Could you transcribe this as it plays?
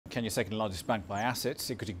Kenya's second largest bank by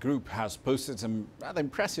assets, Equity Group has posted some rather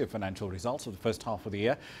impressive financial results for the first half of the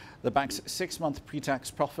year. The bank's 6-month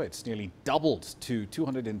pre-tax profits nearly doubled to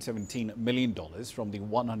 $217 million from the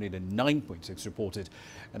 $109.6 reported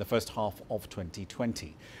in the first half of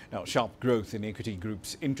 2020. Now, sharp growth in Equity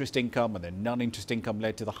Group's interest income and their non-interest income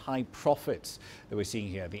led to the high profits that we're seeing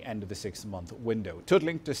here at the end of the 6-month window. Total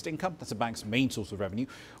interest income, that's the bank's main source of revenue,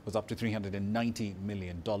 was up to $390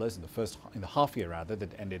 million in the half year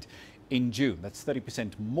that ended in June. That's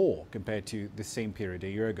 30% more compared to the same period a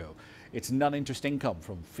year ago. It's non-interest income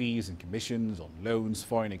from fees and commissions on loans,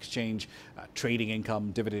 foreign exchange, trading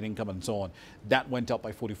income, dividend income and so on. That went up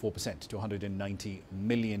by 44% to $190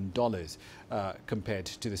 million compared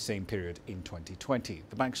to the same period in 2020.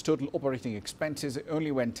 The bank's total operating expenses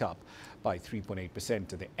only went up by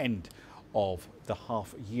 3.8% at the end of the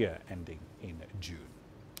half year ending in June.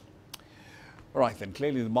 All right, then,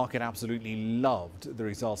 clearly the market absolutely loved the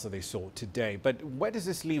results that they saw today. But where does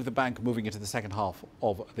this leave the bank moving into the second half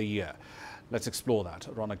of the year? Let's explore that.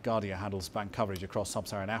 Ronak Gadia handles bank coverage across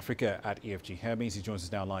sub-Saharan Africa at EFG Hermes. He joins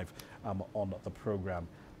us now live on the program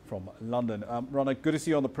from London. Ronak, good to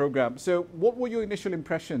see you on the program. So what were your initial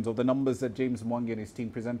impressions of the numbers that James Mwangi and his team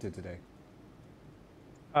presented today?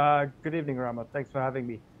 Good evening, Rama. Thanks for having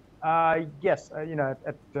me. Yes,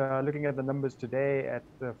 looking at the numbers today, at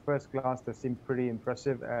the first glance, they seem pretty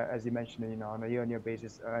impressive. As you mentioned, on a year-on-year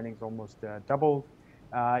basis, earnings almost doubled.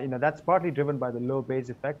 That's partly driven by the low base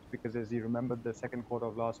effect, because as you remember, the second quarter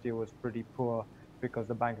of last year was pretty poor because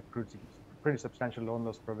the bank accrued pretty substantial loan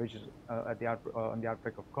loss provisions on the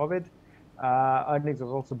outbreak of COVID. Earnings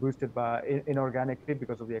was also boosted by inorganically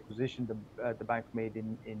because of the acquisition the bank made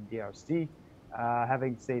in DRC.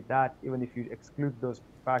 Having said that, even if you exclude those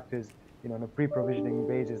factors, on a pre-provisioning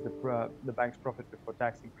basis, the bank's profit before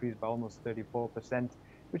tax increased by almost 34%,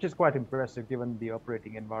 which is quite impressive given the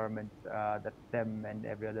operating environment that them and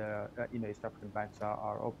every other East African banks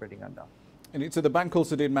are operating under. And so the bank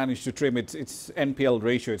also did manage to trim its NPL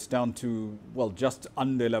ratio. It's down to, well, just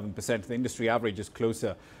under 11%. The industry average is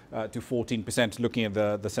closer to 14%, looking at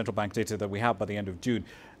the central bank data that we have by the end of June.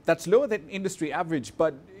 That's lower than industry average,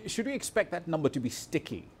 but should we expect that number to be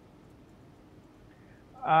sticky?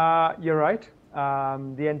 You're right.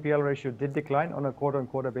 The NPL ratio did decline on a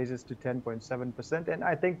quarter-on-quarter basis to 10.7%. And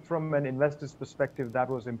I think from an investor's perspective, that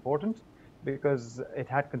was important because it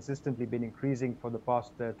had consistently been increasing for the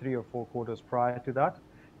past 3 or 4 quarters prior to that.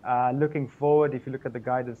 Looking forward, if you look at the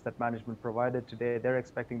guidance that management provided today, they're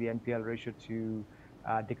expecting the NPL ratio to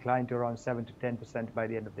decline to around 7 to 10% by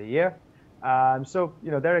the end of the year. So,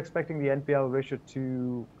 they're expecting the NPL ratio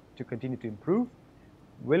to continue to improve.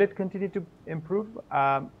 Will it continue to improve?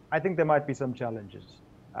 I think there might be some challenges.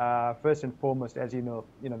 First and foremost, as you know,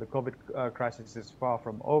 the COVID crisis is far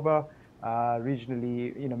from over.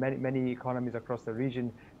 Regionally, many economies across the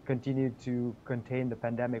region continue to contain the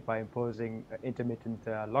pandemic by imposing intermittent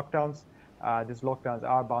lockdowns. These lockdowns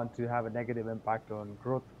are bound to have a negative impact on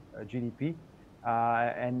growth, GDP.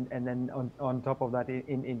 And then on top of that,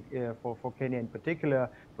 for Kenya in particular,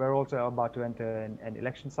 we're also about to enter an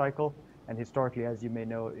election cycle. And historically, as you may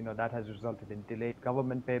know, that has resulted in delayed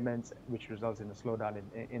government payments, which results in a slowdown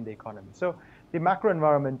in the economy. So the macro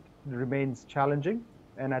environment remains challenging.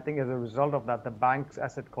 And I think as a result of that, the bank's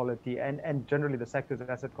asset quality and generally the sector's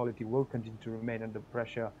asset quality will continue to remain under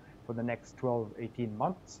pressure for the next 12, 18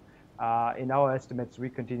 months. In our estimates, we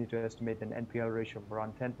continue to estimate an NPL ratio of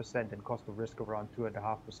around 10% and cost of risk of around 2.5%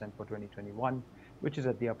 for 2021, which is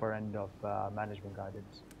at the upper end of management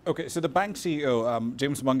guidance. Okay, so the bank CEO,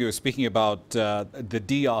 James Mwangi, was speaking about the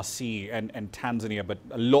DRC and Tanzania, but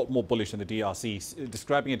a lot more bullish on the DRC,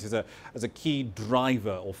 describing it as a key driver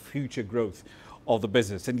of future growth of the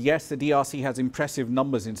business. And yes, the DRC has impressive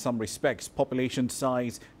numbers in some respects, population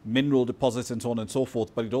size, mineral deposits and so on and so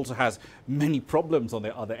forth, but it also has many problems on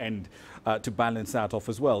the other end to balance that off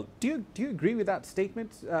as well. Do you agree with that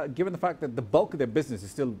statement, given the fact that the bulk of their business is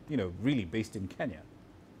still, really based in Kenya?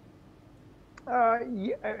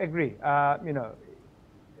 Yeah, I agree. I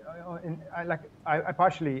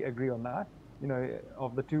partially agree on that.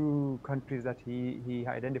 Of the 2 countries that he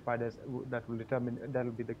identified as that will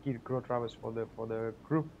be the key growth drivers for the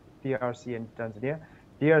group, DRC and Tanzania.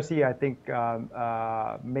 DRC, I think,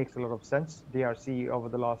 makes a lot of sense. DRC over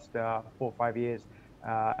the last 4 or 5 years,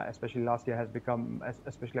 especially last year,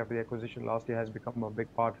 especially after the acquisition last year, has become a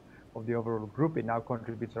big part of the overall group. It now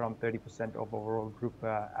contributes around 30% of overall group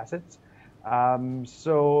assets.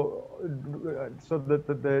 So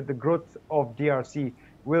the growth of DRC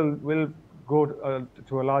will go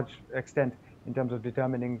to a large extent in terms of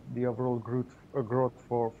determining the overall growth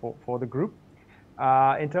for the group.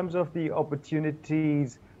 In terms of the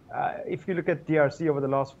opportunities if you look at DRC over the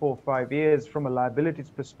last 4 or 5 years, from a liabilities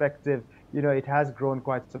perspective, it has grown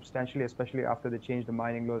quite substantially, especially after they changed the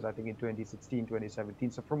mining laws, I think in 2016,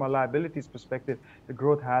 2017. So from a liabilities perspective, the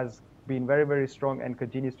growth has been very, very strong and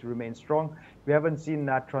continues to remain strong. We haven't seen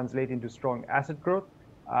that translate into strong asset growth.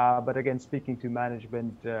 But again, speaking to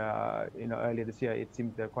management, earlier this year, it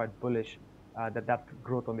seems they're quite bullish that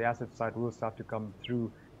growth on the asset side will start to come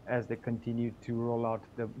through as they continue to roll out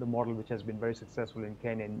the model, which has been very successful in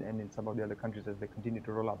Kenya and in some of the other countries as they continue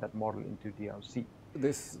to roll out that model into DRC.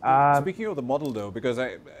 Speaking of the model, though, because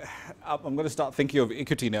I'm going to start thinking of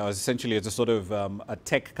Equity now as essentially as a sort of a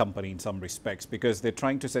tech company in some respects, because they're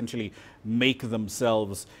trying to essentially make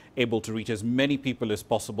themselves able to reach as many people as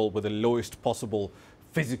possible with the lowest possible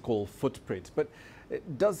physical footprint. But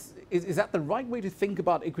is that the right way to think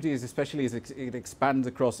about equities, especially as it expands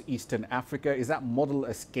across Eastern Africa? Is that model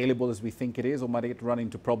as scalable as we think it is, or might it run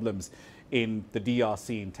into problems in the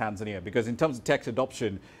DRC, in Tanzania? Because in terms of tech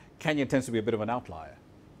adoption, Kenya tends to be a bit of an outlier.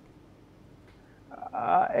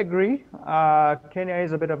 Agree. Kenya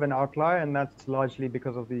is a bit of an outlier, and that's largely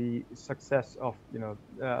because of the success of the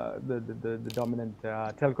dominant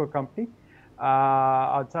telco company.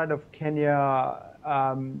 Outside of Kenya,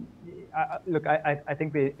 look, I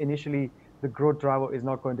think initially the growth driver is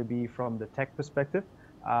not going to be from the tech perspective.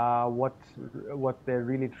 What they're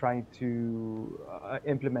really trying to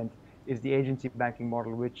implement is the agency banking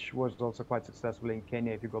model, which was also quite successful in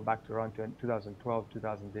Kenya if you go back to around 2012,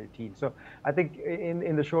 2013. So I think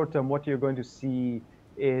in the short term, what you're going to see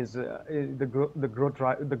is the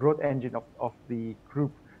growth engine of the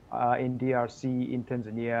group in DRC, in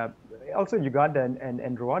Tanzania, also in Uganda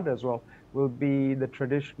and Rwanda as well, will be the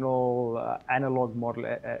traditional analog model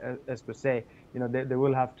as per se. They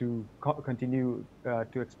will have to continue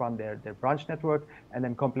to expand their branch network and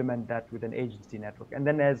then complement that with an agency network. And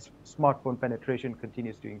then as smartphone penetration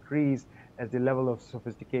continues to increase, as the level of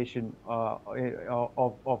sophistication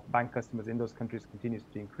of bank customers in those countries continues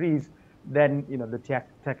to increase, then the tech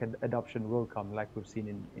adoption will come, like we've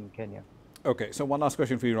seen in Kenya. Okay, so one last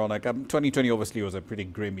question for you, Ronak. 2020 obviously was a pretty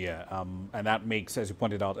grim year, and that makes, as you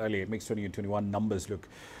pointed out earlier, it makes 2021 numbers look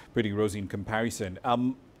pretty rosy in comparison.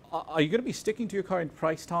 Are you going to be sticking to your current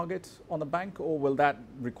price target on the bank, or will that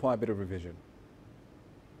require a bit of revision?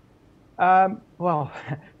 Well,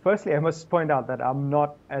 firstly, I must point out that I'm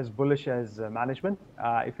not as bullish as management.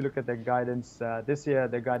 If you look at their guidance this year,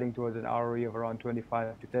 they're guiding towards an ROE of around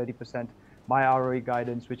 25 to 30%. My ROE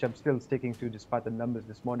guidance, which I'm still sticking to despite the numbers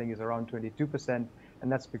this morning, is around 22%.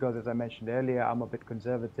 And that's because, as I mentioned earlier, I'm a bit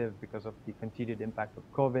conservative because of the continued impact of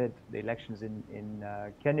COVID, the elections in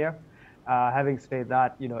Kenya. Having said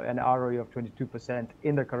that, an ROE of 22%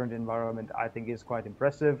 in the current environment, I think is quite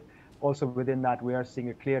impressive. Also within that, we are seeing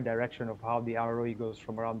a clear direction of how the ROE goes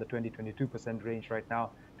from around the 20-22% range right now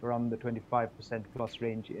to around the 25% plus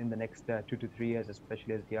range in the next 2 to 3 years,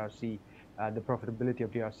 especially as DRC, the profitability of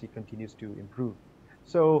DRC continues to improve.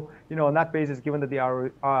 So, on that basis, given that the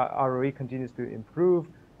ROE continues to improve,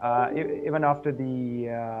 even after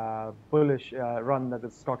the bullish run that the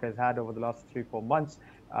stock has had over the last 3-4 months,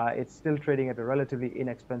 it's still trading at a relatively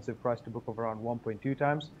inexpensive price to book of around 1.2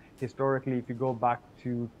 times. Historically, if you go back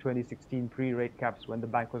to 2016 pre-rate caps, when the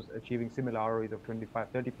bank was achieving similar ROEs of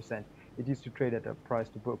 25-30%, it used to trade at a price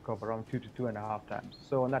to book of around 2 to 2.5 times.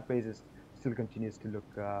 So on that basis, still continues to look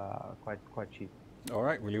quite cheap. All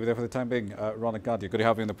right, we'll leave it there for the time being. Ronak Gadhia, good to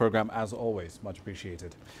have you on the program as always. Much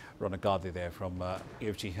appreciated. Ronak Gadhia there from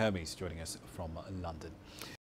EFG Hermes, joining us from London.